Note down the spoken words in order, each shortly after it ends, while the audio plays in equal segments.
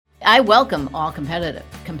I welcome all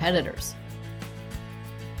competitors.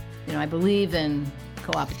 I believe in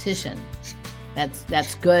co-opetition.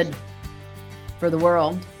 That's good for the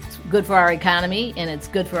world. It's good for our economy, and it's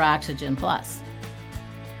good for Oxygen Plus.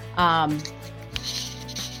 I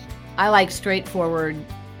like straightforward,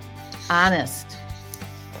 honest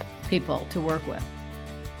people to work with.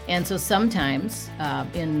 And so sometimes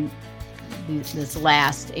in this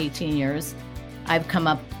last 18 years, I've come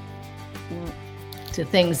up to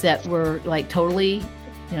things that were like totally,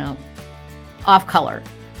 off color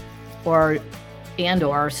or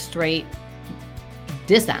straight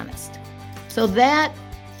dishonest. So that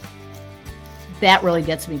really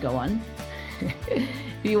gets me going. If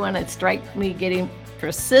you want to strike me getting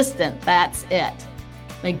persistent, that's it.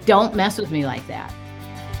 Like, don't mess with me like that.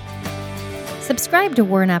 Subscribe to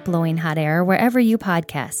We're Not Blowing Hot Air wherever you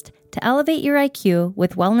podcast to elevate your IQ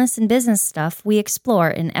with wellness and business stuff we explore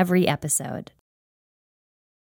in every episode.